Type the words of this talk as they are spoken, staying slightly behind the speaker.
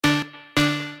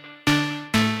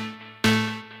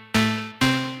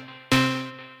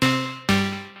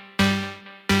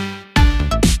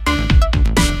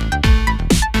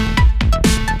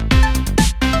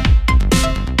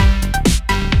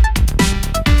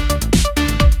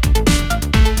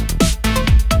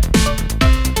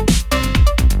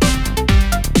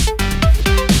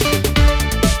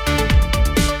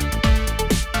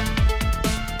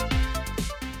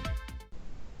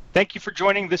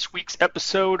joining this week's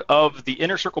episode of the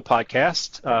Inner Circle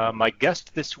podcast. My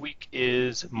guest this week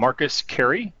is Marcus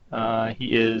Carey.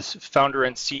 He is founder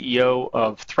and CEO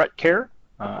of ThreatCare.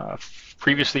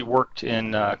 Previously worked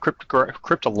in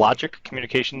cryptologic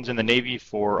communications in the Navy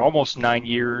for almost 9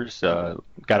 years, got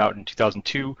out in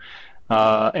 2002,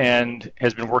 and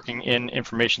has been working in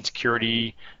information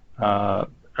security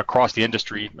across the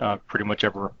industry pretty much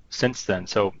ever since then.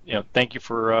 So, thank you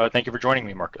for joining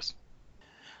me, Marcus.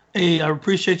 Hey, I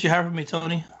appreciate you having me,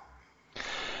 Tony.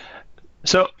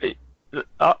 So,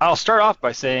 I'll start off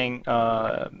by saying,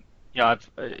 I've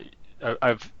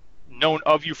known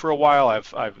of you for a while.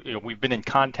 We've been in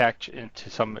contact to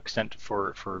some extent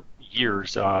for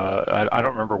years. I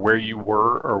don't remember where you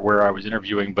were or where I was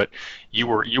interviewing, but you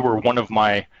were one of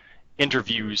my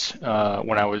interviews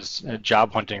when I was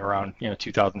job hunting around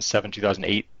 2007,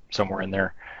 2008, somewhere in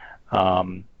there.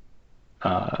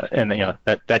 And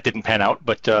that didn't pan out,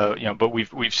 but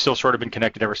we've still sort of been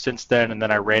connected ever since then. And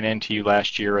then I ran into you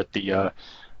last year at the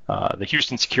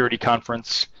Houston Security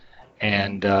Conference,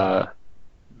 and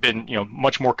been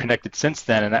much more connected since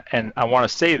then. And I want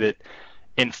to say that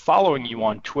in following you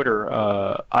on Twitter,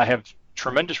 I have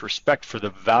tremendous respect for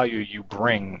the value you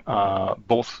bring,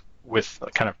 both with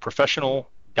kind of professional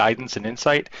guidance and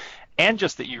insight, and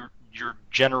just that you're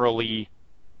generally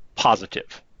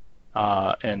positive.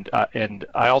 And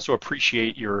I also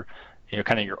appreciate your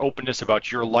kind of your openness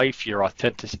about your life, your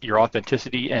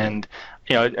authenticity, and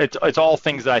it's all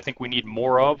things that I think we need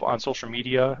more of on social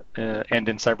media and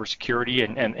in cybersecurity,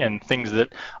 and things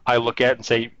that I look at and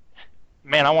say,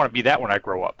 man, I want to be that when I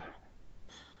grow up.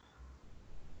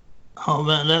 Oh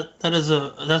man, that's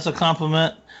a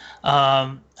compliment,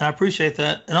 and I appreciate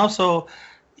that. And also,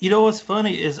 what's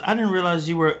funny is I didn't realize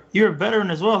you're a veteran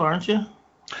as well, aren't you?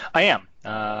 I am.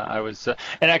 I was,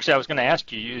 and actually, I was going to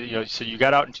ask you. So you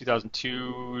got out in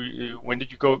 2002. When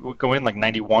did you go in? Like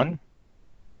 91?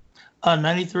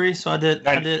 93. So I did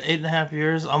 8.5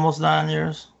 years, almost 9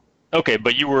 years. Okay,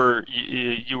 but you were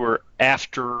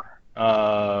after.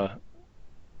 After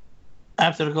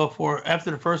the Gulf War, after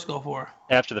the first Gulf War.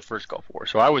 After the first Gulf War.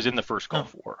 So I was in the first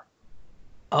Gulf War.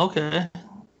 Okay.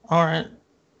 All right.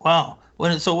 Wow.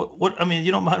 What? I mean,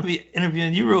 you don't mind me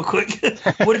interviewing you real quick?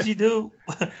 What did you do?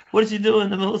 What did you do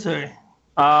in the military?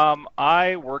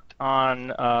 I worked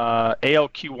on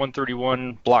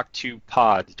ALQ-131 Block 2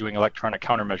 pods, doing electronic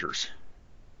countermeasures.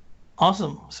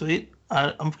 Awesome, sweet.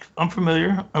 I'm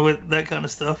familiar with that kind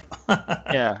of stuff.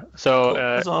 Yeah. So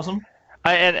that's awesome.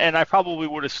 I probably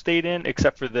would have stayed in,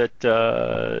 except for that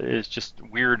it's just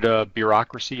weird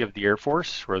bureaucracy of the Air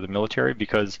Force or the military,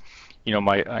 because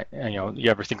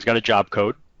everything's got a job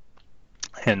code,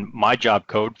 and my job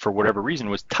code, for whatever reason,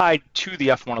 was tied to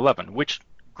the F-111, which,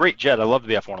 great jet, I love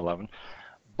the F-111,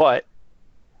 but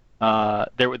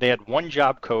they had one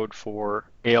job code for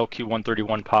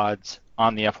ALQ-131 pods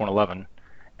on the F-111,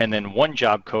 and then one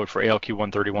job code for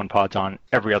ALQ-131 pods on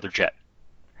every other jet.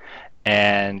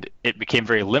 And it became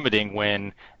very limiting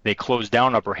when they closed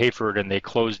down Upper Heyford, and they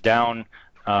closed down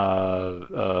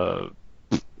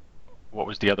what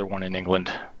was the other one in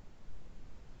England?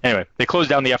 Anyway, they closed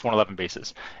down the F-111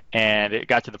 bases, and it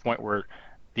got to the point where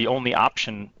the only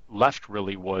option left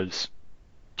really was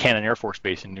Cannon Air Force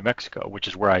Base in New Mexico, which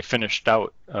is where I finished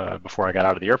out before I got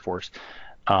out of the Air Force.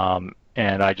 And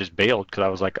I just bailed because I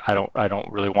was like, I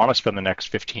don't really want to spend the next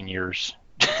 15 years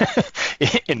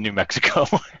in New Mexico.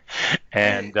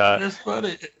 And that's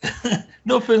funny.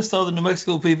 No offense to all the New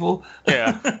Mexico people.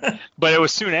 Yeah, but it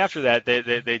was soon after that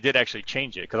they did actually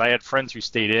change it, because I had friends who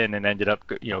stayed in and ended up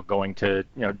going to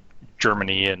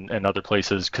Germany and other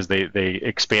places, because they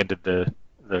expanded the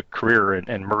career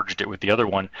and merged it with the other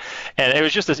one. And it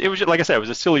was just like I said, it was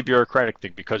a silly bureaucratic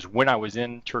thing, because when I was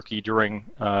in Turkey during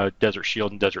Desert Shield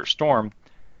and Desert Storm,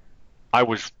 I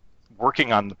was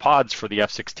working on the pods for the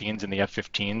F-16s and the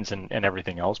F-15s and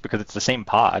everything else, because it's the same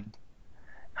pod.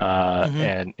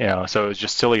 And so it was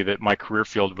just silly that my career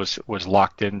field was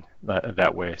locked in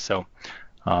that way. So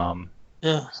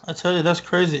yeah, I tell you, that's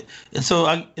crazy. And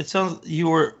so it sounds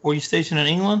were you stationed in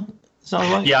England? Sounds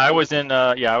like. Yeah, I was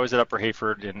at Upper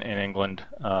Heyford in England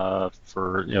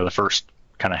for the first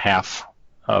kind of half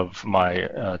of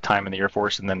my time in the Air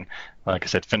Force, and then, like I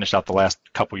said, finished out the last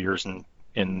couple years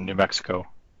in New Mexico.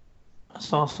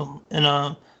 That's awesome.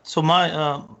 And so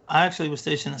I actually was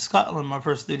stationed in Scotland, my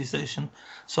first duty station.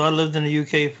 So I lived in the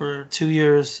UK for 2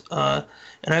 years, and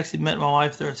I actually met my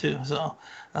wife there too. So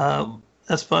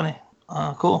that's funny.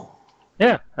 Cool.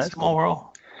 Yeah, that's small world.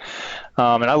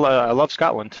 And I love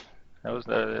Scotland. That was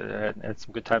had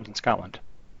some good times in Scotland.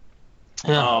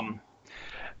 Yeah.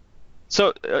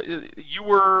 So you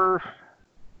were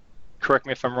correct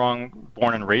me if I'm wrong,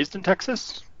 born and raised in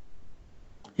Texas?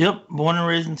 Yep, born and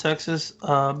raised in Texas.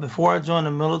 Before I joined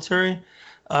the military,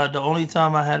 the only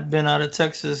time I had been out of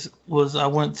Texas was I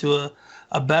went to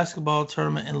a basketball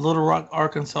tournament in Little Rock,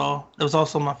 Arkansas. That was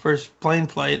also my first plane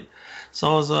flight.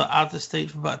 So I was out the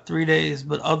state for about 3 days.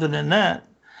 But other than that,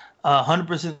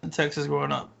 100% in Texas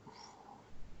growing up.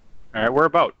 All right, where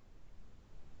about?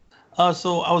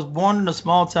 So I was born in a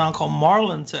small town called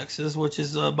Marlin, Texas, which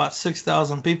is about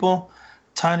 6,000 people.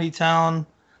 Tiny town.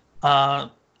 Uh,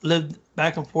 Lived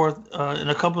back and forth in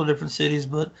a couple of different cities,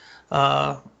 but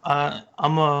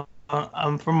I'm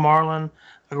from Marlin.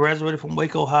 I graduated from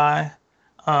Waco High.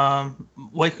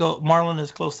 Marlin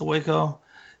is close to Waco,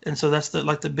 and so that's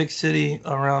the big city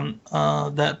around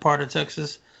that part of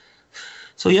Texas.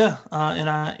 So yeah, and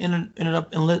I ended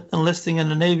up enlisting in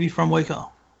the Navy from Waco.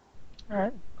 All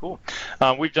right, cool.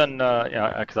 We've done,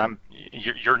 because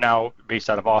you're now based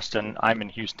out of Austin. I'm in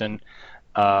Houston.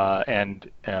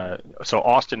 So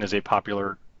Austin is a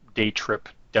popular day trip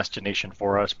destination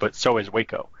for us, but so is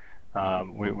Waco.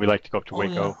 We like to go up to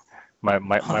Waco. Yeah.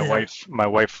 My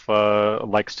wife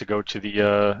likes to go to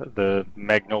the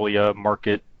Magnolia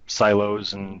Market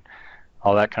silos and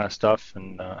all that kind of stuff.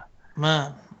 And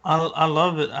Man, I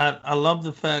love it. I love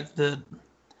the fact that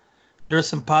there's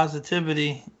some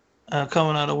positivity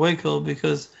coming out of Waco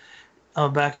because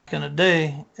back in the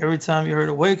day, every time you heard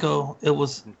of Waco, it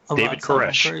was about David something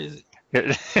Koresh. crazy.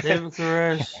 David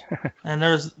Koresh, and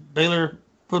there's Baylor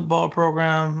football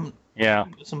program. Yeah.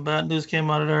 Some bad news came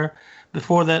out of there.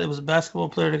 Before that, it was a basketball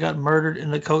player that got murdered,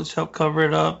 and the coach helped cover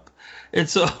it up. And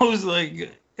so it was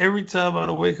like every time out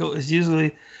of Waco, it's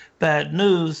usually bad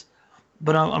news.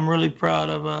 But I'm really proud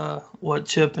of what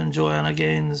Chip and Joanna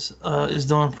Gaines is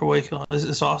doing for Waco.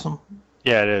 It's awesome.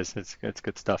 Yeah, it is. It's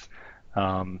good stuff.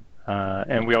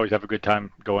 And we always have a good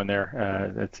time going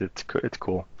there. It's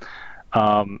cool.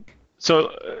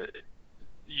 So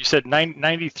you said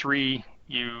 93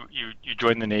 you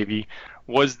joined the Navy.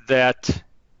 Was that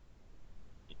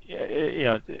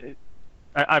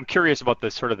I'm curious about the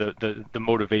sort of the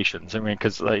motivations. I mean,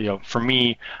 because for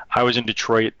me, I was in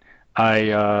Detroit.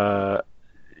 I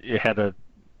had a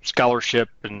scholarship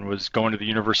and was going to the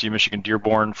University of Michigan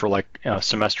Dearborn for like a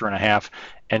semester and a half,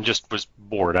 and just was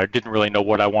bored. I didn't really know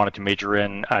what I wanted to major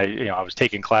in. I was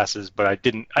taking classes, but I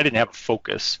didn't have a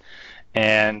focus,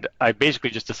 and I basically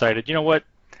just decided, you know what,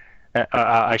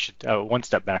 I should one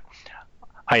step back.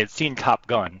 I had seen Top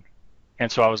Gun,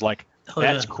 and so I was like,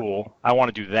 that's cool. I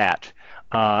want to do that,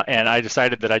 and I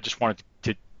decided that I just wanted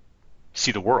to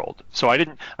see the world. So I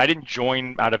didn't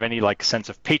join out of any like sense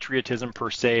of patriotism per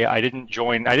se. I didn't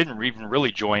even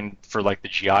really join for like the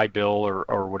GI Bill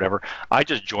or whatever. I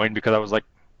just joined because I was like,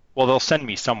 well, they'll send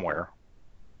me somewhere.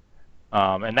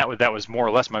 And that was more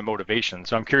or less my motivation.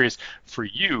 So I'm curious for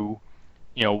you,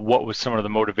 what was some of the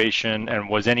motivation, and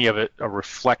was any of it a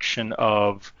reflection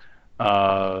of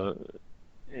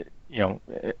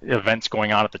events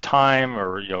going on at the time,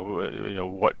 or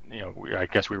I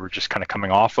guess we were just kind of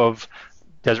coming off of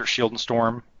Desert Shield and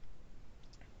Storm.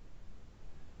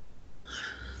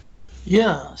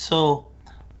 Yeah. So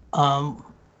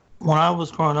when I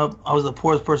was growing up, I was the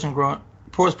poorest person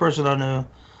I knew.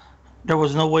 There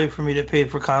was no way for me to pay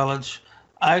for college.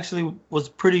 I actually was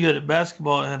pretty good at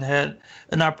basketball and had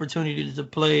an opportunity to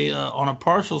play on a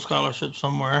partial scholarship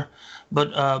somewhere.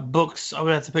 But books, I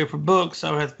would have to pay for books. I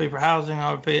would have to pay for housing.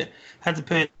 I would have to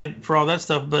pay for all that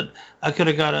stuff. But I could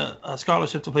have got a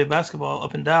scholarship to play basketball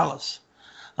up in Dallas.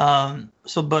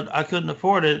 But I couldn't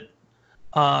afford it.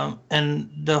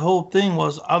 And the whole thing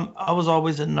was I was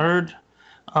always a nerd.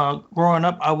 Growing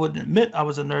up, I wouldn't admit I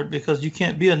was a nerd because you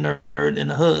can't be a nerd in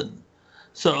the hood.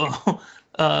 So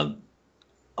I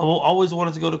always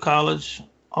wanted to go to college.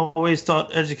 Always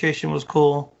thought education was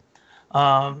cool.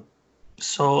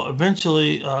 So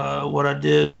eventually, what I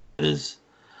did is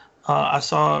I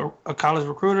saw a college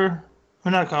recruiter,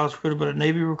 well, not a college recruiter, but a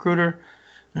Navy recruiter.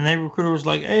 The Navy recruiter was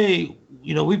like, "Hey,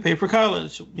 we pay for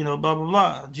college, blah blah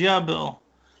blah, GI Bill."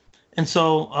 And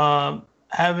so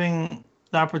having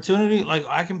the opportunity, like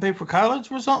I can pay for college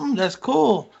for something, that's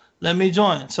cool. Let me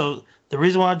join. So the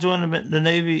reason why I joined the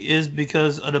Navy is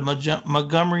because of the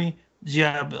Montgomery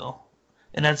GI Bill,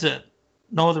 and that's it.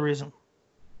 No other reason.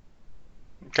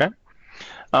 Okay.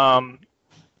 I'm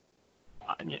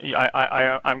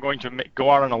going to go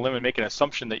out on a limb and make an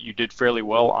assumption that you did fairly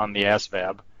well on the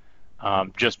ASVAB,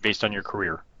 just based on your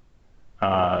career.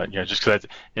 Just because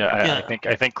I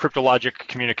think cryptologic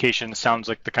communication sounds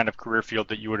like the kind of career field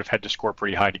that you would have had to score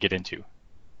pretty high to get into.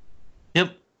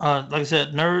 Yep. Like I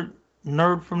said,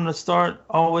 nerd from the start.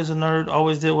 Always a nerd.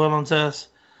 Always did well on tests.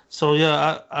 So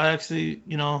yeah, I actually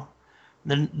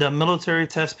The military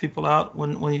tests people out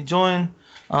when you join.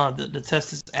 The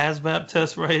test is ASVAB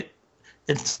test, right?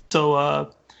 And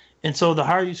so the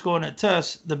higher you score on that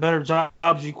test, the better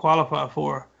jobs you qualify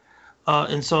for.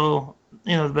 And so,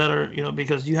 the better,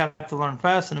 because you have to learn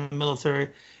fast in the military.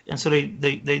 And so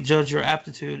they judge your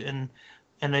aptitude, and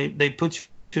they put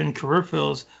you in career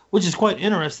fields, which is quite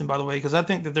interesting, by the way, because I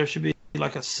think that there should be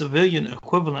like a civilian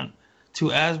equivalent to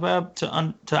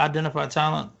ASVAB to identify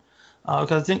talent.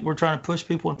 Because I think we're trying to push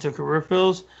people into career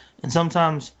fields, and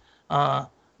sometimes may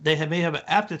have an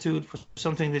aptitude for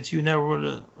something that you never would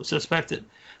have suspected.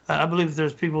 I believe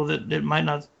there's people that might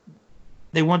not,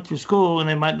 they went through school and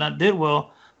they might not did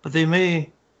well, but they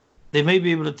may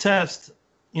be able to test,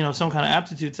 some kind of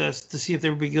aptitude test to see if they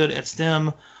would be good at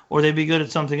STEM or they'd be good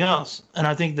at something else. And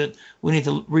I think that we need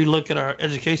to relook at our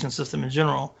education system in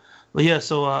general. But yeah,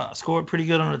 so I scored pretty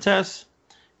good on the test,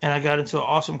 and I got into an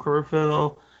awesome career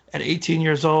field at 18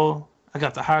 years old. I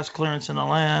got the highest clearance in the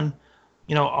land,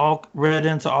 all read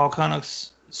into all kind of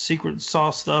secret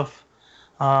sauce stuff,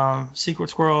 secret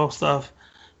squirrel stuff,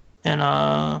 and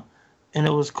it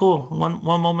was cool. One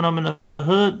moment I'm in the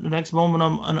hood, the next moment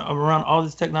I'm around all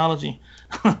this technology.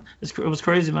 It was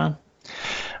crazy, man.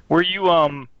 Were you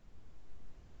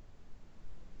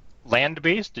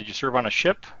land-based? Did you serve on a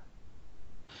ship?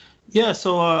 Yeah,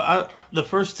 so the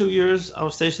first 2 years I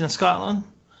was stationed in Scotland.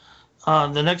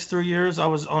 The next 3 years I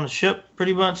was on a ship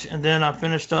pretty much, and then I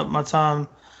finished up my time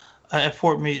at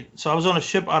Fort Meade. So I was on a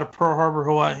ship out of Pearl Harbor,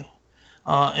 Hawaii,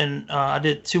 and I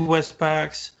did 2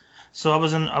 Westpacs. So I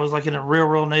was like in a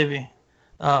real Navy.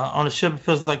 On a ship, it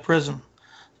feels like prison,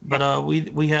 but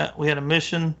we had a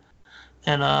mission,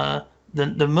 and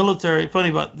the military. Funny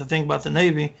about the thing about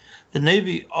the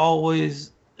Navy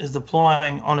always is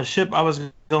deploying on a ship. I was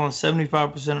going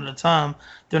 75% of the time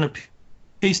during the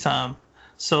peacetime.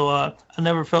 So I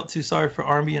never felt too sorry for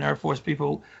Army and Air Force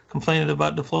people complaining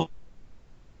about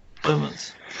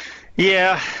deployments.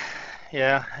 Yeah,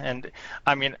 and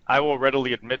I mean, I will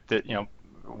readily admit that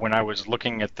when I was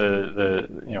looking at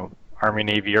the Army,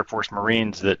 Navy, Air Force,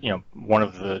 Marines, that one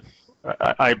of the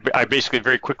I basically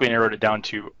very quickly narrowed it down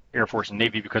to Air Force and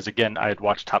Navy because again I had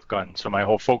watched Top Gun, so my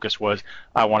whole focus was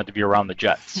I wanted to be around the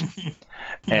jets,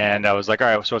 and I was like,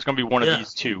 all right, so it's going to be one of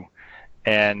these two,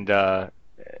 and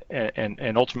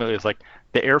ultimately it's like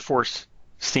the Air Force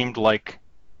seemed like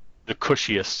the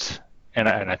cushiest, and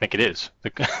I think it is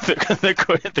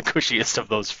the cushiest of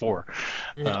those four.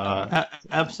 Yeah,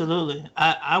 absolutely.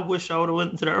 I wish I would have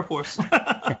went into the Air Force.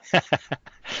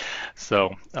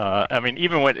 So I mean,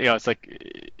 even when it's like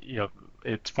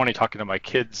it's funny talking to my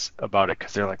kids about it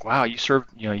because they're like, wow, you served,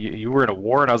 you were in a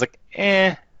war, and I was like,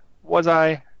 was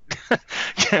I?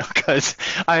 Because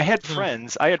I had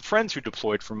friends who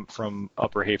deployed from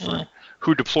Upper Hafod,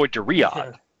 who deployed to Riyadh.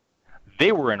 Yeah.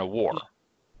 They were in a war.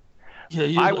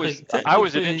 Yeah, I was at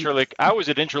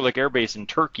Incirlik Air Base in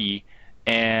Turkey,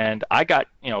 and I got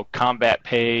combat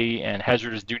pay and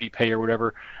hazardous duty pay or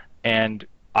whatever, and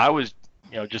I was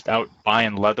just out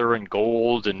buying leather and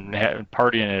gold and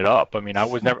partying it up. I mean, I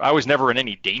was never in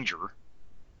any danger.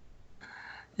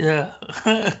 Yeah,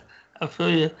 I feel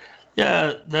you.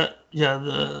 Yeah,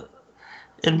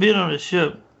 and being on a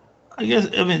ship, I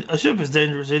mean a ship is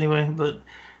dangerous anyway, but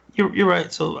you're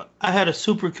right. So I had a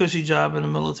super cushy job in the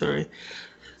military,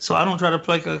 so I don't try to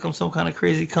play like I'm some kind of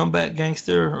crazy combat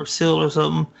gangster or SEAL or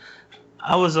something.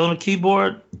 I was on a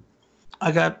keyboard.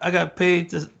 I got paid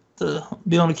to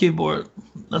be on the keyboard.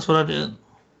 That's what I did.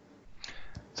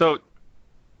 So,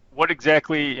 what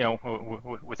exactly,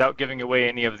 without giving away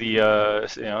any of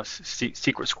the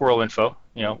secret squirrel info,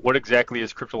 what exactly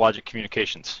is cryptologic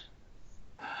communications?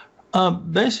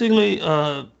 Basically,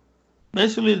 the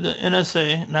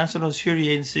NSA, National Security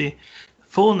Agency,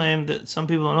 full name that some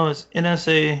people don't know is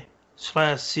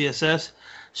NSA/CSS,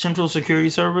 Central Security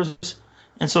Service.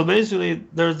 And so basically,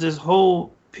 there's this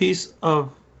whole piece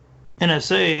of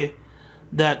NSA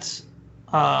that's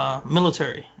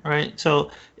military, right?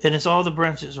 So, and it's all the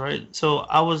branches, right? So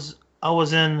I was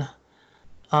in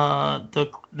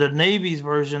the Navy's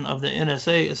version of the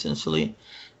NSA essentially,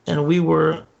 and we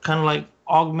were kind of like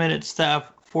augmented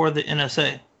staff for the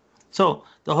NSA. So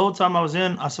the whole time I was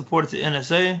in, I supported the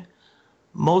NSA.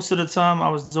 Most of the time I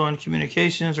was doing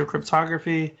communications or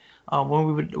cryptography. When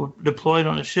we were deployed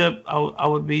on the ship, I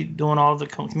would be doing all the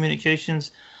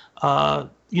communications,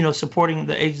 supporting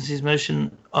the agency's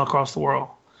mission across the world.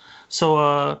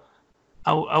 So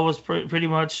I was pretty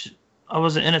much, I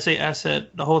was an NSA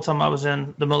asset the whole time I was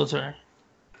in the military.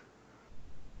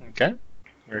 Okay,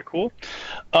 very cool.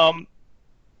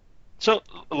 So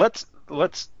let's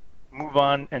move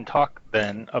on and talk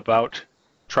then about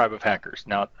Tribe of Hackers.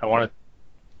 Now, I want to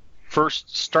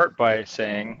first start by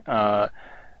saying, I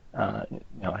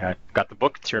got the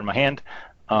book, it's here in my hand.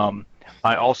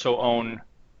 I also own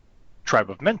Tribe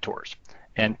of Mentors,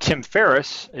 and Tim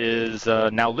Ferriss is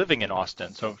now living in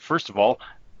Austin. So first of all,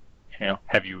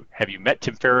 have you met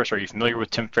Tim Ferriss? Are you familiar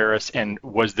with Tim Ferriss? And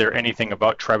was there anything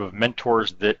about Tribe of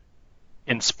Mentors that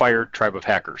inspired Tribe of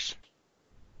Hackers?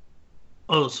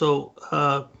 Oh, so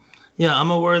yeah,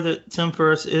 I'm aware that Tim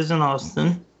Ferriss is in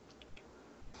Austin.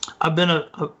 I've been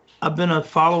a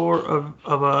follower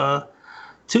of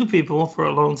two people for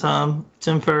a long time,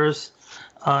 Tim Ferriss,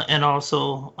 and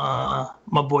also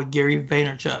my boy Gary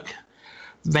Vaynerchuk.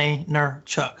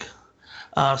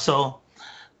 So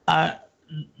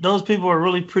those people are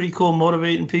really pretty cool,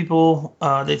 motivating people.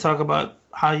 They talk about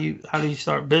how do you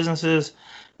start businesses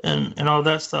and all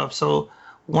that stuff. So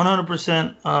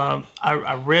 100%.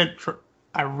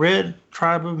 I read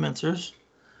Tribe of Mentors.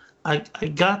 I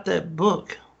got that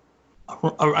book.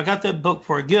 I got that book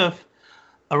for a gift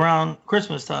around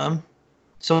Christmas time.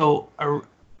 So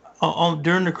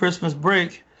during the Christmas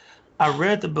break, I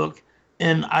read the book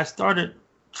and I started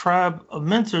Tribe of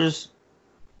Mentors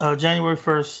January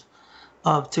 1st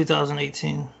of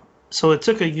 2018. So it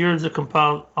took a year to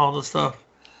compile all the stuff.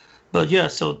 But yeah,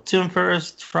 so Tim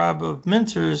Ferriss, Tribe of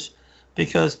Mentors,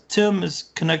 because Tim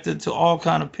is connected to all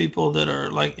kind of people that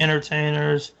are like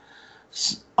entertainers,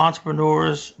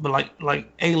 entrepreneurs, but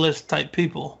like A-list type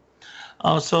people.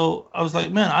 So I was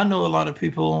like, man, I know a lot of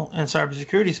people in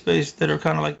cybersecurity space that are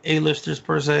kind of like A-listers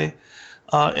per se.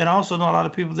 And I also know a lot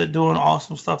of people that are doing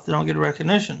awesome stuff that don't get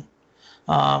recognition.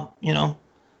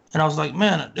 And I was like,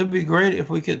 man, it'd be great if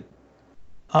we could,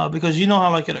 because you know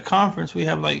how like at a conference we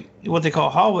have like what they call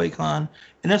hallway con,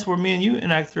 and that's where me and you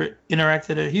interacted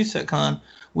at HughesCon.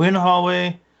 We're in the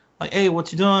hallway, like, hey,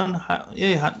 what you doing?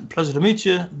 Pleasure to meet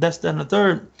you. That's that and the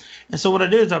third. And so what I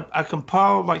did is I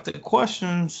compiled like the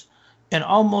questions and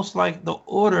almost like the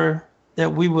order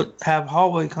that we would have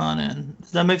hallway con in.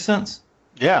 Does that make sense?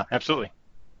 Yeah, absolutely.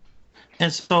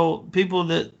 And so people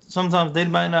that sometimes they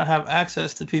might not have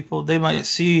access to people, they might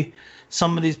see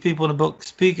some of these people in the book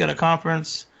speak at a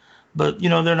conference, but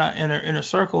they're not in their inner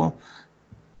circle.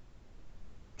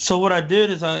 So what I did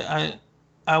is I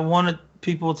wanted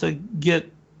people to get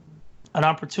an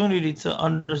opportunity to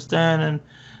understand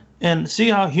and see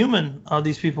how human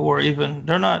these people were. Even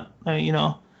they're not,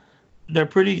 they're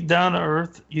pretty down to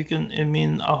earth.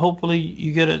 Hopefully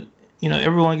you get it.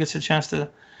 Everyone gets a chance to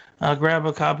grab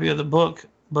a copy of the book.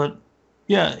 But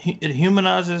yeah, it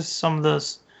humanizes some of the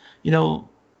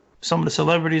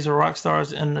celebrities or rock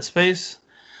stars in the space,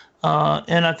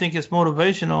 and I think it's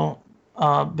motivational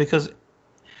because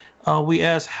we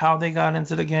ask how they got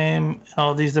into the game,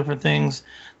 all these different things,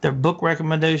 their book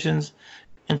recommendations,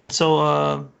 and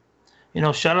so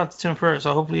shout out to Tim Ferriss.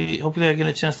 So hopefully I get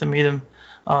a chance to meet him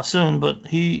soon. But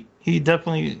he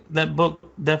definitely, that book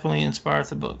definitely inspired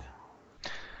the book.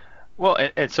 Well,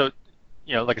 and so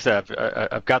like I said,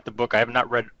 I've got the book. I have not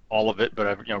read all of it, but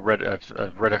I've read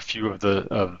a few of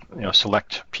the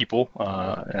select people,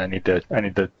 and I need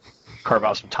to carve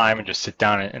out some time and just sit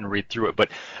down and read through it.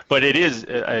 But it is,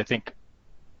 I think,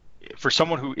 for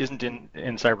someone who isn't in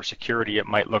cybersecurity, it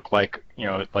might look like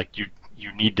like you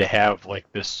need to have like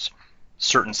this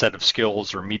certain set of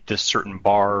skills or meet this certain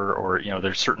bar, or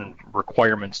there's certain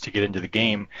requirements to get into the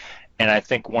game. And I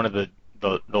think one of the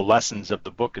lessons of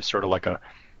the book is sort of like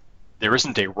there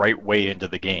isn't a right way into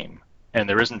the game, and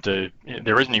there isn't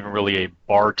even really a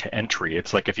bar to entry.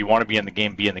 It's like if you want to be in the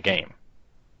game, be in the game.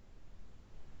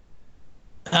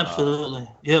 Absolutely.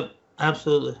 Yep.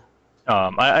 Absolutely.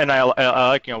 I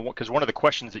like because one of the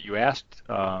questions that you asked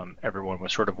everyone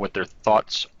was sort of what their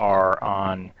thoughts are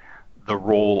on the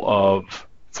role of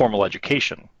formal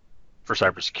education for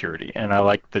cybersecurity, and I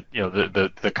like that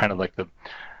the kind of like the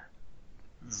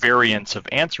variance of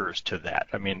answers to that.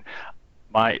 I mean,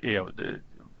 my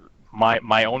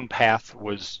own path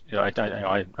was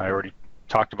I already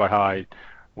talked about how I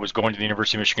was going to the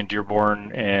University of Michigan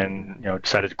Dearborn and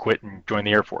decided to quit and join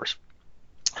the Air Force.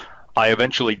 I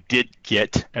eventually did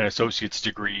get an associate's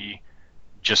degree,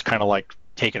 just kind of like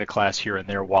taking a class here and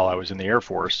there while I was in the Air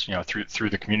Force, through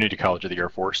the community college of the Air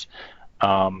Force.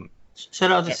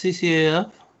 Shout out to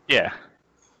CCAF. Yeah.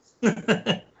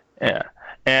 Yeah.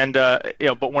 And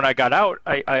but when I got out,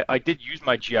 I did use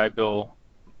my GI Bill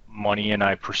money, and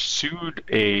I pursued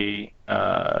a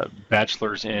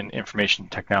bachelor's in information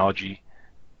technology,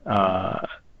 and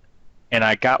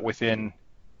I got within,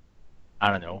 I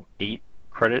don't know, 8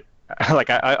 credit. Like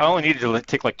I only needed to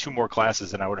take like 2 more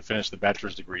classes, and I would have finished the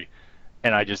bachelor's degree,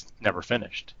 and I just never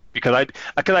finished because I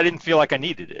didn't feel like I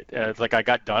needed it. It's like I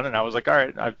got done, and I was like, all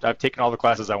right, I've taken all the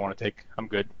classes I want to take. I'm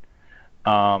good.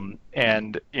 And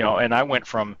and I went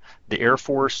from the Air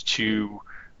Force to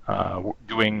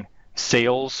doing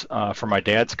sales for my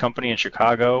dad's company in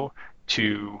Chicago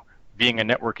to being a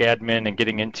network admin and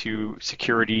getting into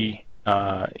security,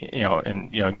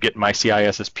 and getting my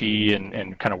CISSP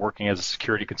and kind of working as a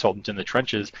security consultant in the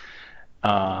trenches.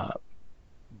 But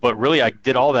really, I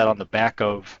did all that on the back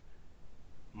of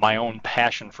my own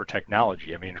passion for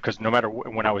technology. I mean, because no matter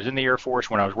when I was in the Air Force,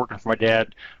 when I was working for my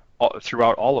dad,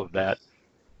 throughout all of that,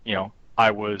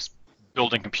 I was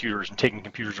building computers and taking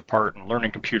computers apart and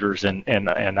learning computers, and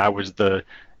I was the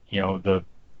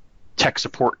tech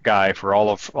support guy for all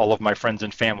of my friends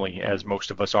and family, as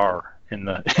most of us are in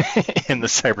the in the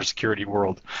cybersecurity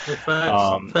world.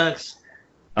 Facts.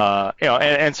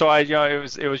 And so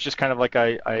it was just kind of like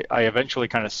I eventually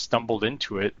kind of stumbled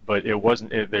into it, but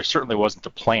there certainly wasn't a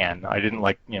plan. I didn't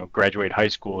graduate high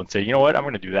school and say, you know what, I'm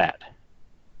going to do that.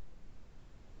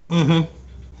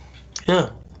 Yeah,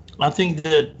 I think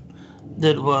that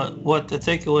what the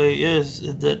takeaway is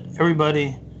that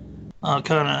everybody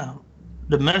kind of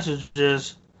the message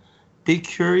is be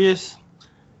curious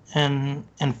and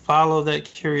follow that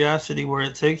curiosity where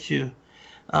it takes you.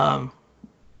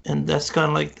 And that's kind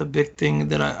of like the big thing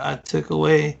that I took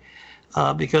away,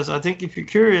 because I think if you're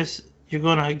curious, you're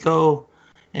going to go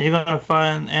and you're going to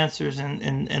find answers.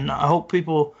 And I hope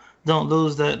people don't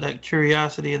lose that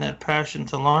curiosity and that passion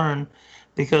to learn,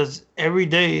 because every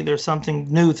day there's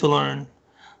something new to learn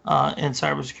in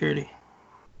cybersecurity.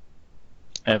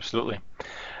 Absolutely.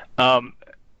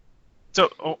 So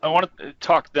I want to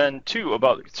talk then too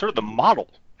about sort of the model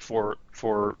for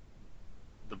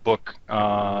the book,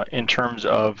 in terms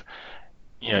of,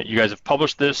 you guys have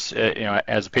published this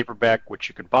as a paperback, which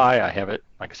you can buy. I have it,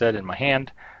 like I said, in my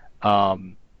hand,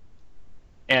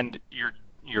 and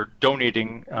you're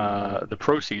donating the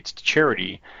proceeds to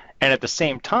charity, and at the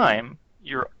same time,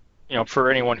 you're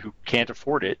for anyone who can't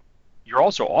afford it, you're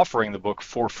also offering the book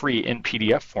for free in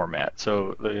PDF format.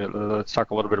 So let's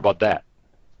talk a little bit about that.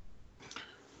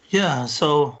 Yeah.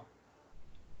 So.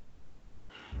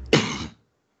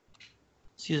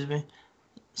 Excuse me.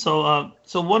 So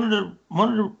one of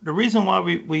the reason why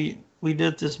we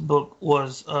did this book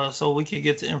was so we could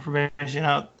get the information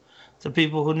out to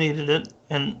people who needed it,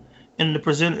 and to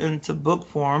present it into book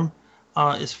form.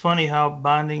 It's funny how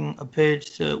binding a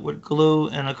page with glue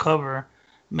and a cover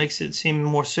makes it seem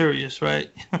more serious, right?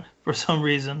 For some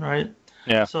reason, right?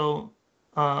 Yeah. So,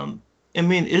 I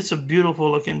mean, it's a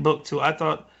beautiful looking book too. I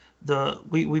thought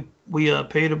we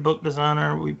paid a book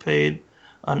designer, we paid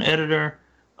an editor.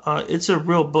 It's a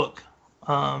real book,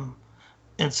 and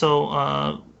so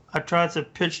I tried to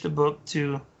pitch the book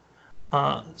to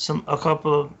a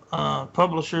couple of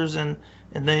publishers, and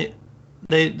they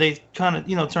kind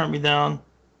of turned me down,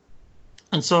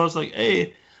 and so I was like,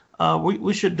 hey,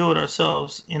 we should do it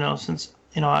ourselves, since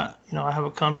I have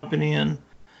a company, and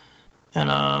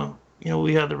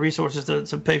we have the resources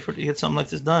to pay to get something like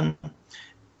this done,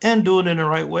 and do it in the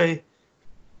right way.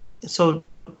 So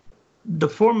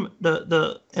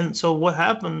and so what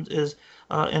happened is,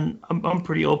 and I'm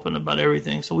pretty open about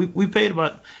everything. So we paid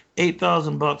about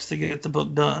 $8,000 to get the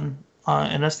book done,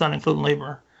 and that's not including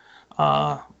labor,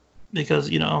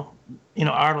 because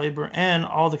our labor and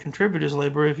all the contributors'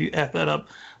 labor. If you add that up,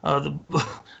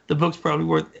 the book's probably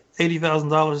worth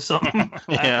 $80,000 or something.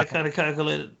 Yeah. I kind of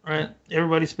calculated, right?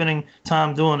 Everybody's spending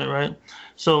time doing it, right?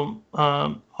 So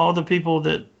all the people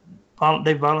that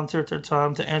they volunteered their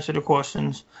time to answer the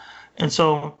questions. And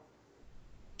so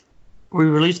we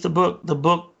released the book. The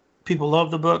book, people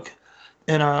love the book,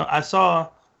 and I saw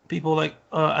people like,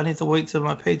 I need to wait till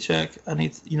my paycheck. I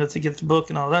need to get the book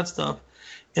and all that stuff.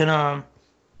 And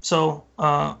so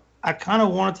I kind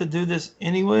of wanted to do this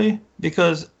anyway,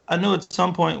 because I knew at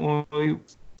some point when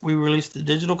we released the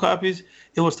digital copies,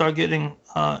 it would start getting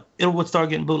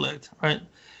bootlegged, right?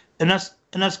 And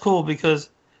that's cool, because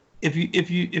if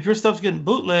your stuff's getting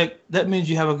bootlegged, that means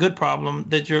you have a good problem,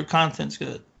 that your content's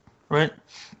good, right?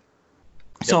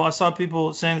 Yep. So I saw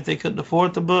people saying that they couldn't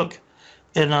afford the book,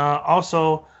 and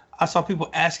also I saw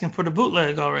people asking for the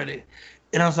bootleg already,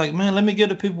 and I was like, man, let me give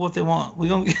the people what they want.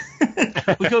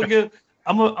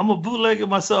 I'm a bootlegger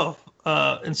myself,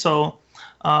 and so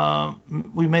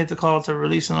we made the call to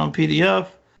release it on PDF.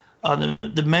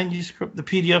 The manuscript, the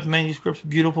PDF manuscript's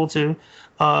beautiful too.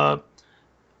 So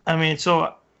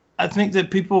I think that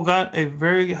people got a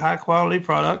very high quality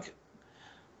product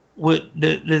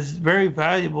that is very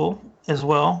valuable as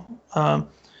well.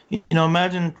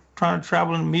 Imagine trying to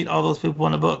travel and meet all those people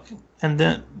in the book, and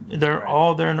then they're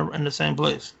all there in the same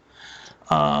place.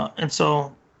 And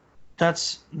so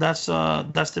that's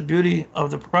the beauty of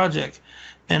the project.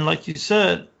 And like you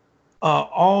said,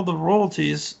 all the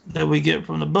royalties that we get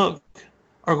from the book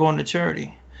are going to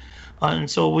charity. And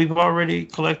so we've already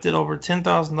collected over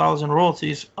 $10,000 in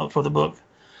royalties for the book.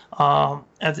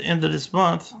 At the end of this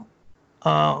month,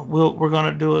 we're going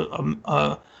to do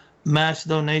a mass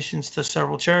donations to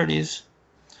several charities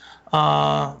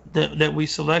that we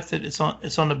selected. It's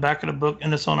on the back of the book,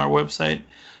 and it's on our website.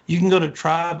 You can go to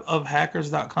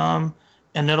tribeofhackers.com,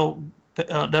 and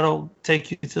that'll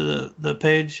take you to the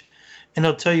page, and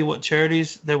it'll tell you what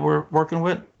charities that we're working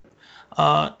with.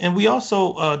 And we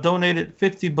also donated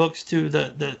 50 books to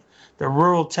the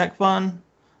Rural Tech Fund.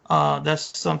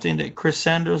 That's something that Chris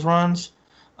Sanders runs.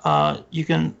 You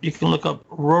can look up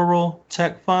Rural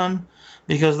Tech Fund,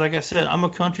 because like I said, I'm a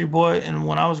country boy, and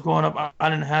when I was growing up, I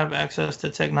didn't have access to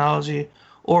technology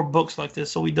or books like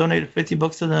this. So we donated 50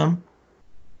 books to them,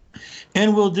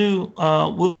 and we'll do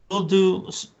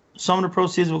some of the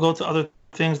proceeds will go to other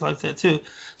things like that too.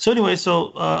 So anyway,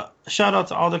 shout out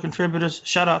to all the contributors.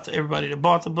 Shout out to everybody that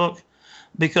bought the book,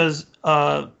 because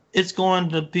it's going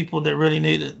to people that really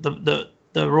need it. The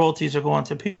royalties are going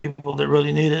to people that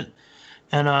really need it,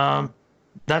 and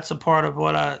that's a part of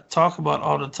what I talk about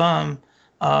all the time.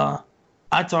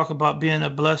 I talk about being a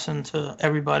blessing to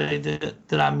everybody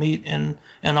that I meet and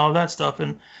all that stuff,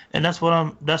 and that's what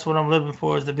I'm living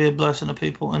for, is to be a blessing to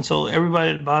people. And so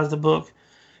everybody that buys the book,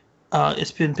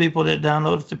 it's been people that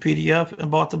downloaded the PDF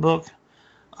and bought the book.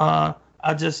 I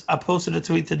posted a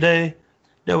tweet today.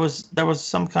 There was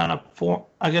some kind of form,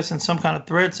 I guess, in some kind of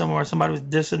thread somewhere, somebody was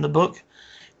dissing the book,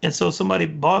 and so somebody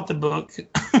bought the book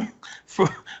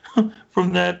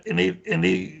from that, and he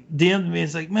DM'd me.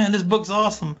 It's like, man, this book's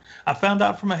awesome. I found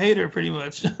out from a hater, pretty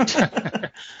much.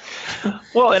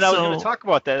 Well, and I was going to talk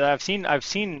about that. I've seen,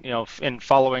 in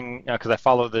following, because I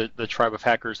follow the Tribe of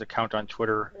Hackers account on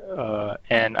Twitter,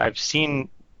 and I've seen,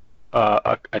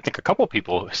 I think a couple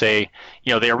people say,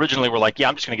 they originally were like, yeah,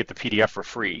 I'm just going to get the PDF for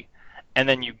free. And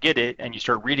then you get it and you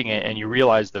start reading it and you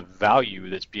realize the value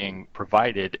that's being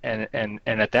provided. And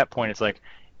at that point, it's like,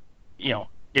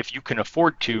 if you can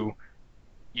afford to,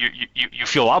 you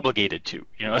feel obligated to,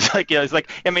 it's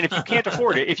like, I mean, if you can't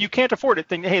afford it,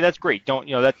 then hey, that's great. Don't,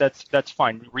 that's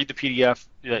fine. Read the PDF.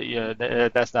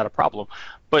 That's not a problem.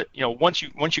 But, once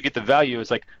you get the value,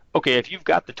 it's like, okay, if you've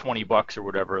got the $20 or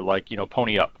whatever, like,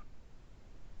 pony up.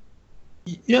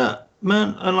 Yeah,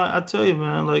 man. And like, I tell you,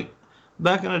 man, like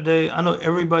back in the day, I know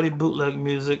everybody bootleg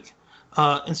music.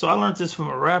 And so I learned this from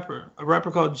a rapper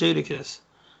called Jadakiss.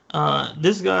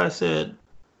 This guy said,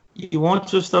 you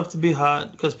want your stuff to be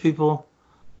hot because people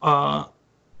not,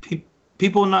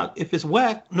 if it's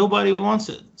whack, nobody wants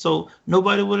it. So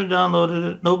nobody would have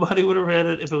downloaded it. Nobody would have read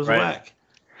it if it was whack.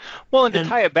 Well, and to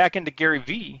tie it back into Gary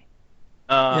Vee,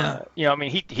 I mean,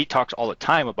 he talks all the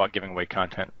time about giving away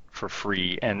content for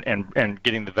free and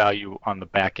getting the value on the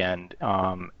back end.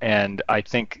 And I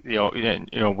think, when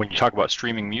you talk about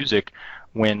streaming music,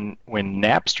 when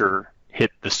Napster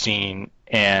hit the scene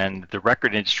and the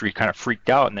record industry kind of freaked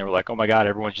out and they were like, oh my God,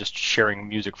 everyone's just sharing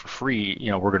music for free.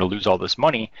 We're going to lose all this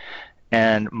money.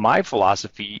 And my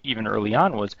philosophy, even early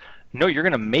on, was, no, you're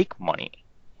going to make money,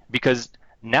 because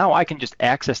now I can just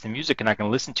access the music and I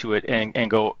can listen to it and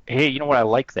go, hey, you know what, I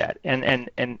like that. And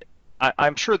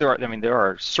I'm sure there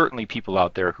are certainly people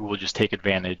out there who will just take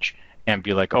advantage and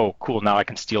be like, oh, cool, now I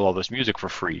can steal all this music for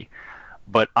free.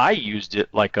 But I used it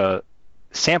like a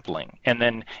sampling, and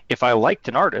then if I liked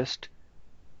an artist,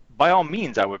 by all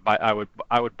means, I would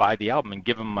buy the album and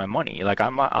give them my money. Like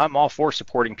I'm all for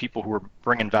supporting people who are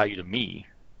bringing value to me.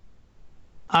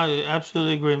 I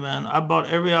absolutely agree, man. I bought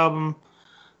every album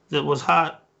that was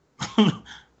hot.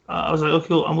 I was like,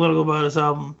 okay, I'm gonna go buy this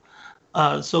album.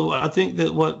 So I think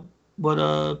that what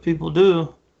people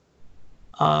do,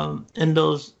 in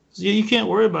those, you can't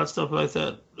worry about stuff like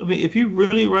that. I mean, if you're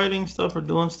really writing stuff or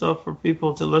doing stuff for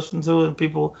people to listen to and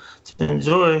people to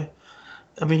enjoy,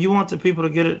 I mean, you want the people to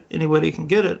get it any way they can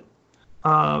get it,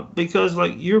 because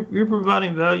like you're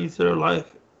providing value to their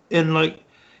life, and like,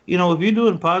 if you're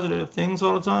doing positive things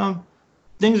all the time,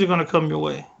 things are gonna come your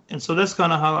way. And so that's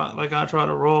kind of how I try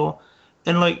to roll,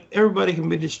 and like everybody can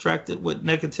be distracted with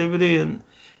negativity,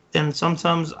 and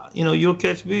sometimes you'll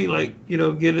catch me like get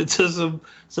into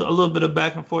a little bit of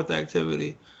back and forth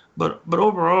activity, but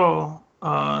overall,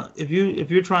 if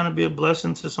you're trying to be a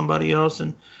blessing to somebody else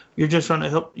and you're trying to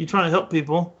help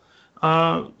people,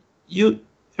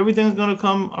 everything's going to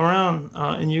come around,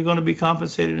 and you're going to be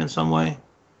compensated in some way.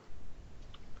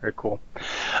 Very cool.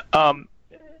 One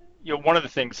of the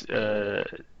things, as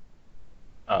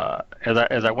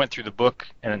I went through the book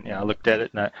and I looked at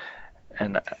it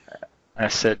and I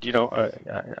said,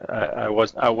 I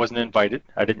wasn't invited.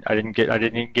 I didn't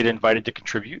get invited to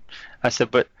contribute. I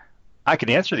said, but I can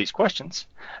answer these questions.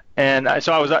 And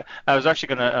so I was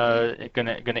actually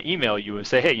gonna email you and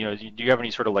say, hey, do you have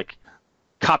any sort of like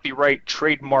copyright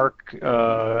trademark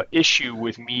issue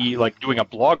with me like doing a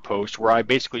blog post where I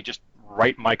basically just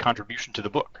write my contribution to the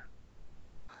book?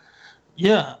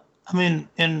 Yeah, I mean,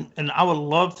 and I would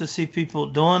love to see people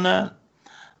doing that.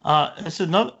 It's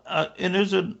another, and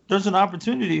there's an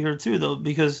opportunity here too, though,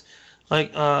 because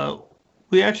like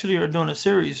we actually are doing a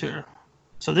series here.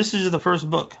 So this is the first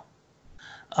book,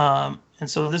 and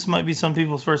so this might be some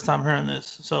people's first time hearing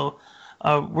this. So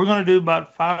we're going to do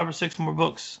about 5 or 6 more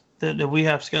books that we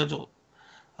have scheduled,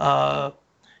 and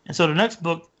so the next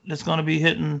book that's going to be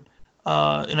hitting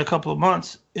in a couple of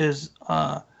months is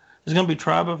going to be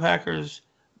Tribe of Hackers,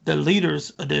 the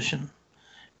Leaders Edition.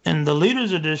 In the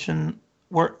Leaders Edition,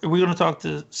 we're going to talk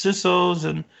to CISOs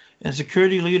and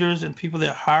security leaders and people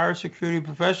that hire security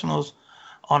professionals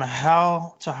on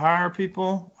how to hire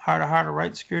people, how to hire the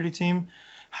right security team,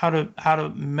 how to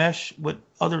mesh with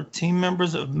other team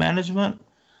members of management,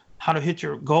 how to hit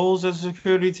your goals as a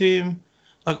security team,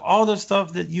 like all the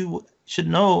stuff that you should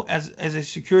know as a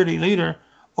security leader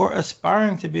or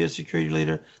aspiring to be a security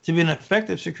leader, to be an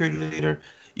effective security leader.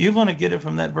 You're going to get it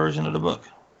from that version of the book.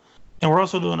 And we're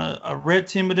also doing a red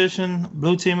team edition,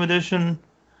 blue team edition,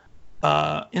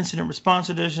 incident response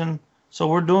edition. So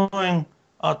we're doing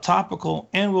a topical,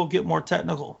 and we'll get more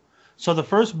technical. So the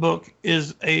first book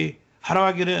is how do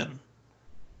I get in?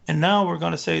 And now we're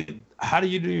going to say, how do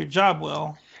you do your job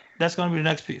well? That's going to be the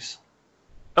next piece.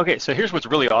 Okay, so here's what's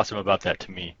really awesome about that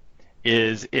to me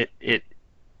is it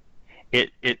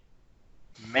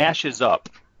mashes up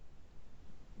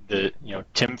the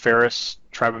Tim Ferriss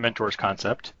Tribe of Mentors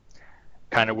concept,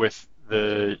 kind of with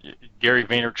the Gary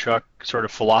Vaynerchuk sort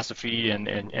of philosophy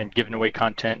and giving away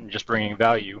content and just bringing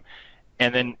value.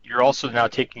 And then you're also now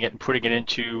taking it and putting it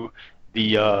into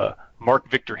the Mark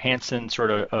Victor Hansen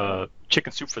sort of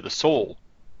chicken soup for the soul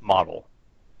model.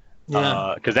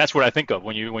 Yeah. Because that's what I think of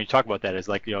when you talk about that, is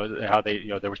like, how they,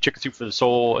 there was chicken soup for the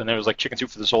soul, and there was like chicken soup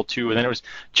for the soul 2, and then it was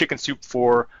chicken soup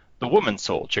for the woman's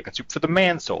soul, chicken soup for the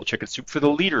man's soul, chicken soup for the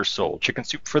leader's soul, chicken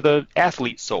soup for the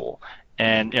athlete's soul.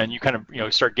 And you kind of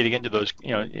start getting into those,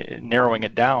 narrowing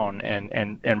it down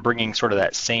and bringing sort of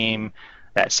that same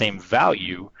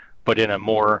value, but in a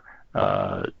more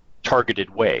targeted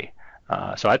way.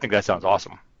 So I think that sounds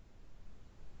awesome.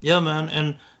 Yeah,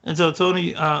 man. And so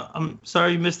Tony, I'm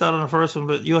sorry you missed out on the first one,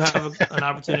 but you'll have an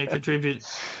opportunity to contribute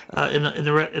in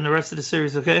the rest of the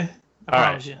series. Okay, I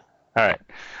promise you. All right.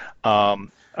 All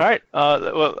right.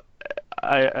 Well,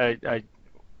 I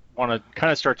want to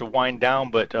kind of start to wind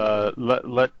down, but I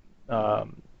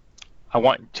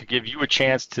want to give you a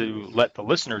chance to let the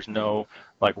listeners know,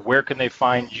 like, where can they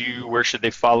find you? Where should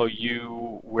they follow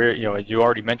you? Where, you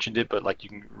already mentioned it, but like you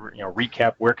can,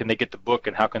 recap, where can they get the book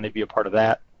and how can they be a part of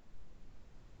that?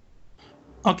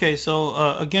 Okay,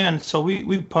 so again, so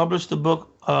we published the book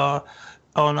on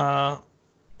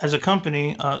as a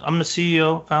company. I'm the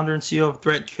CEO, founder and CEO of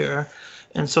ThreatCare,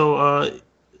 and so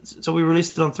we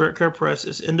released it on ThreatCare Press.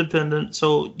 It's independent,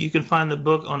 so you can find the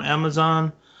book on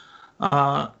Amazon.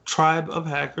 Tribe of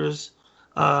Hackers.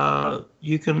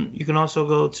 You can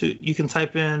also you can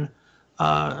type in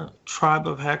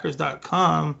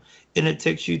tribeofhackers.com, and it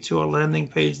takes you to a landing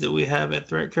page that we have at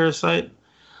ThreatCare site.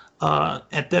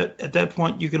 At that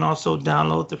point, you can also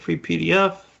download the free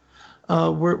PDF.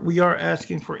 We are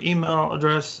asking for email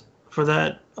address for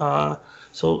that.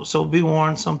 So be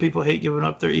warned, some people hate giving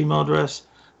up their email address.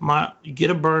 You get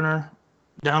a burner,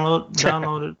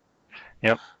 download it.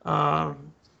 Yep.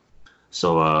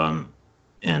 So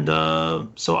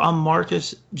I'm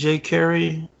Marcus J.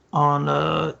 Carey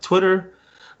on Twitter.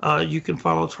 You can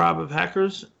follow Tribe of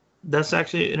Hackers. That's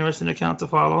actually an interesting account to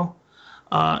follow.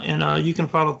 And you can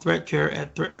follow ThreatCare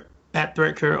at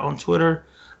ThreatCare on Twitter.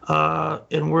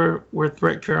 And we're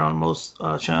ThreatCare on most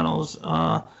channels.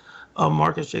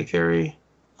 Marcus J. Carey.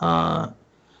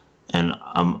 And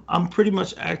I'm pretty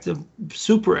much active,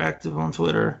 super active on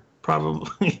Twitter.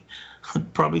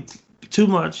 Probably too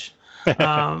much.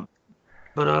 But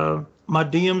my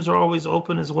DMs are always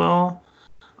open as well.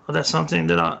 That's something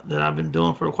that I've been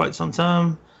doing for quite some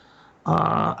time.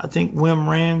 I think Wim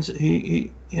Rands,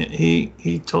 he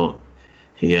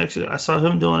actually, I saw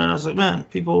him doing it. I was like, man,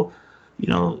 people,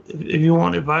 if you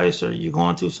want advice or you're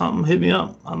going through something, hit me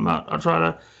up. I'll try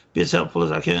to be as helpful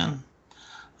as I can.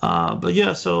 But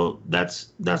yeah, so that's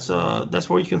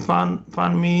where you can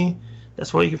find me.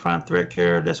 That's where you can find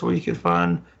ThreatCare. That's where you can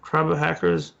find Tribe of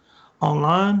Hackers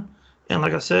online. And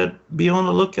like I said, be on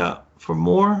the lookout for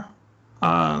more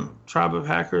Tribe of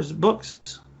Hackers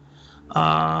books.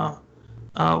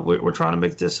 We're trying to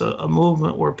make this a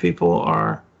movement where people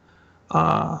are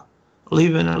uh,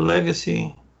 leaving a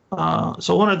legacy.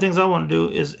 So one of the things I want to do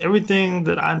is everything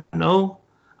that I know,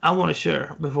 I want to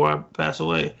share before I pass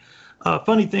away.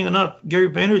 Funny thing enough, Gary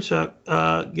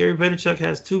Vaynerchuk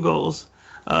has two goals.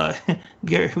 Uh,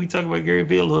 Gary, we talk about Gary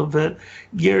Vee a little bit.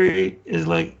 Gary is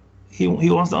like he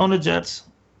wants to own the Jets.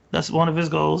 That's one of his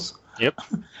goals. Yep.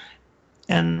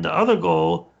 And the other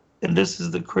goal, and this is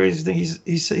the crazy thing,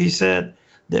 he said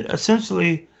that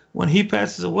essentially when he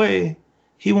passes away,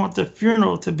 he wants the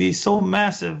funeral to be so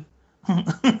massive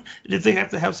that they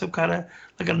have to have some kind of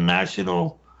like a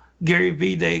national Gary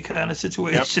V Day kind of Yep.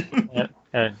 situation.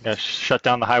 Yeah, shut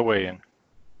down the highway and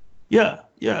Yeah,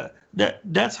 yeah.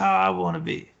 That's how I want to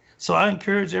be. So I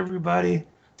encourage everybody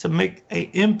to make a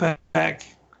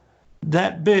impact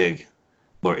that big,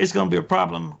 or it's gonna be a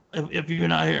problem if you're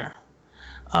not here.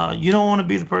 You don't want to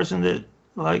be the person that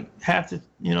like have to,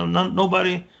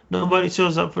 nobody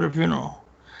shows up for the funeral.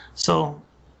 So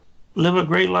live a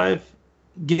great life,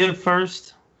 give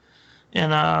first,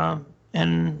 and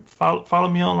follow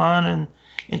me online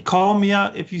and call me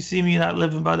out if you see me not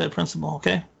living by that principle.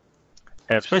 Okay,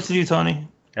 especially you, Tony.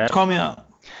 Call me out.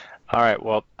 All right.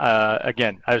 Well,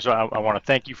 again, I want to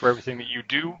thank you for everything that you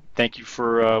do. Thank you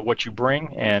for what you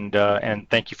bring, and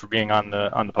thank you for being on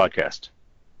the podcast.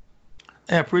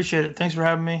 I appreciate it. Thanks for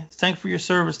having me. Thanks for your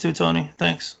service too, Tony.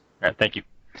 Thanks. All right, thank you.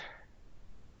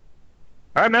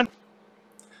 All right, man.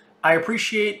 I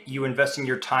appreciate you investing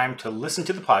your time to listen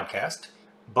to the podcast,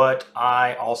 but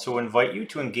I also invite you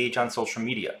to engage on social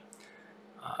media.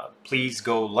 Please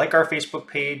go like our Facebook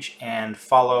page and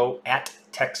follow at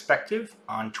Techspective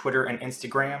on Twitter and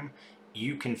Instagram.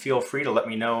 You can feel free to let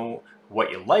me know what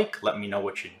you like, let me know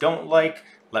what you don't like,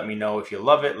 let me know if you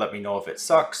love it, let me know if it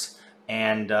sucks,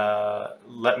 and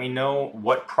let me know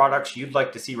what products you'd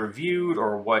like to see reviewed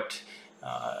or what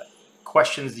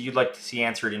questions you'd like to see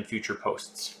answered in future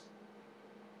posts.